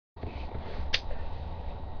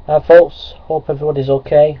Hi folks, hope everybody's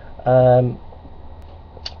okay. Hope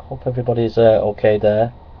everybody's okay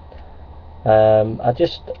there. I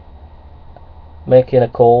just making a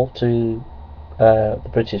call to the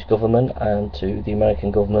British government and to the American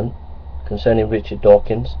government concerning Richard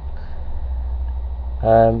Dawkins.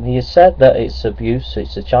 He has said that it's abuse,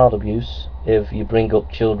 it's a child abuse if you bring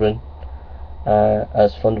up children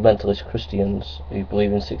as fundamentalist Christians who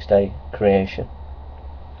believe in six-day creation.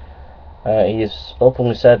 He has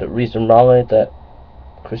openly said at Reason Rally that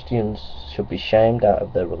Christians should be shamed out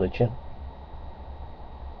of their religion.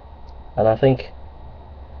 And I think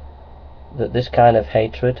that this kind of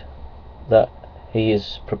hatred that he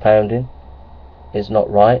is propounding is not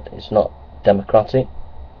right, it's not democratic,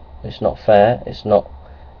 it's not fair, it's not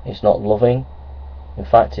loving. In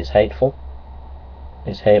fact, it's hateful,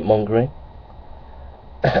 it's hate mongering.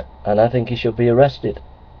 And I think he should be arrested,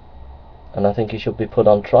 and I think he should be put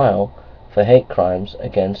on trial for hate crimes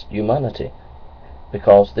against humanity,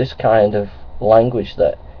 because this kind of language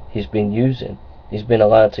that he's been using, he's been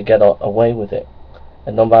allowed to get away with it.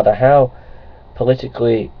 And no matter how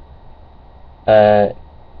politically correct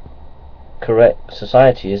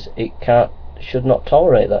society is, it should not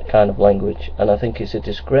tolerate that kind of language. And I think it's a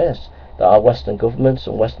disgrace that our Western governments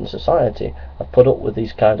and Western society have put up with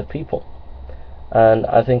these kind of people. And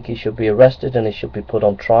I think he should be arrested and he should be put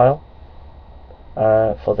on trial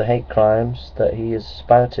for the hate crimes that he has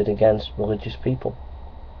spouted against religious people.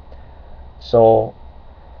 So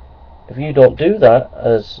if you don't do that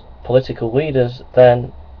as political leaders,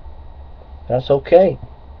 then that's okay.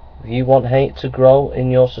 If you want hate to grow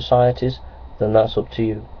in your societies, then that's up to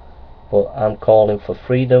you. But I'm calling for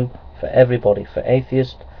freedom for everybody, for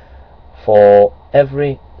atheists, for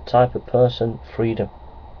every type of person, freedom.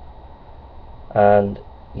 And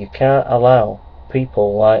you can't allow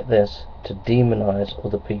people like this to demonize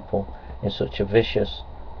other people in such a vicious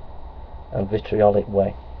and vitriolic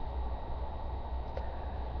way.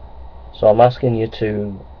 So I'm asking you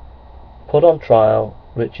to put on trial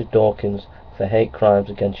Richard Dawkins for hate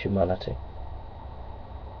crimes against humanity.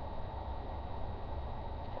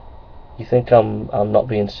 You think I'm not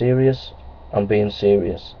being serious? I'm being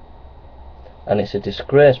serious. And it's a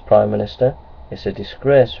disgrace, Prime Minister. It's a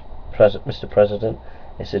disgrace, Mr. President.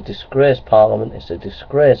 It's a disgrace, Parliament. It's a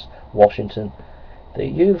disgrace, Washington, that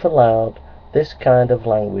you've allowed this kind of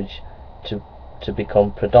language to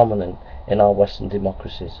become predominant in our Western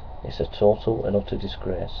democracies. It's a total and utter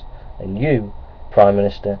disgrace. And you, Prime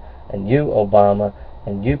Minister, and you, Obama,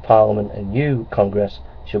 and you, Parliament, and you, Congress,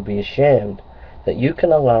 should be ashamed that you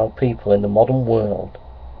can allow people in the modern world,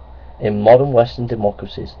 in modern Western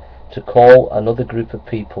democracies, to call another group of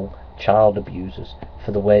people child abusers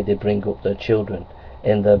for the way they bring up their children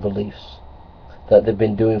in their beliefs that they've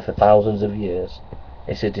been doing for thousands of years.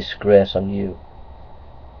 It's a disgrace on you.